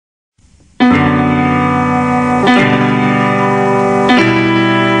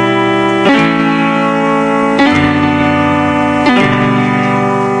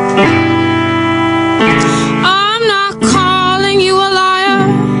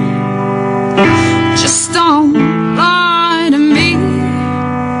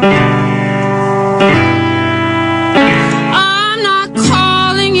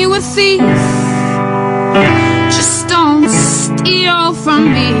from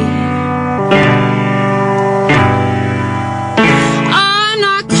me. I'm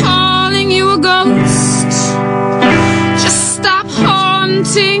not calling you a ghost, just stop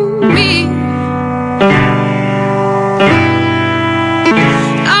haunting me.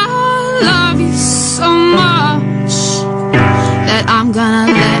 I love you so much that I'm gonna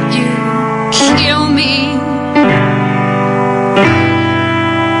let you kill me.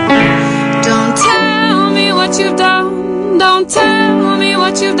 Don't tell me what you've done. Don't tell me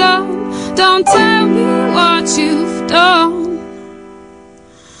what you've done. Don't tell me what you've done.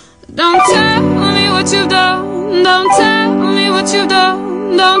 Don't tell me what you've done. Don't tell me what you've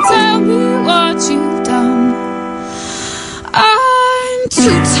done. Don't tell me what you've done. I'm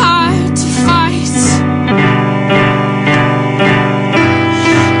too tired to fight.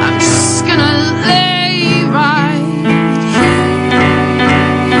 I'm just gonna lay right here.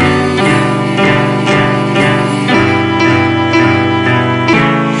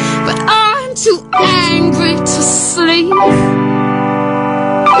 But I'm too angry to sleep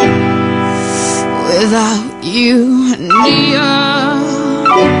without you near.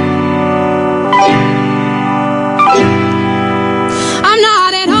 I'm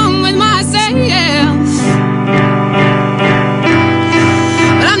not at home with myself,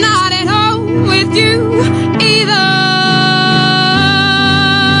 but I'm not at home with you either.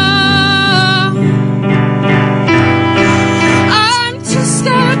 I'm too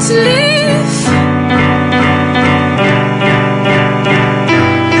scared to leave,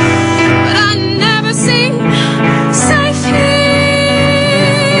 but I never seem safe here.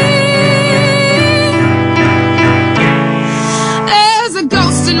 There's a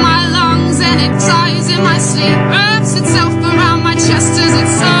ghost in my lungs and it sighs in my sleep, wraps itself around my chest as it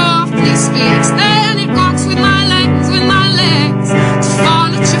softly speaks. Then it walks with my legs to fall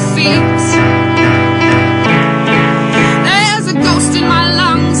at your feet. There's a ghost in my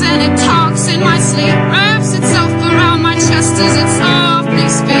lungs and it talks in my sleep, wraps itself around my chest as it softly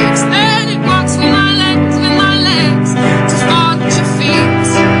speaks. Then it walks with my legs to fall at your feet.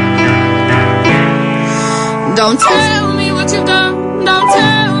 Don't tell me what you've done. Don't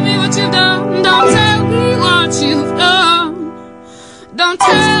tell me what you've done. Don't tell me what you've done. Don't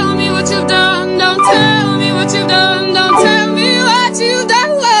tell me what you've done. Don't tell me what you've done. Don't tell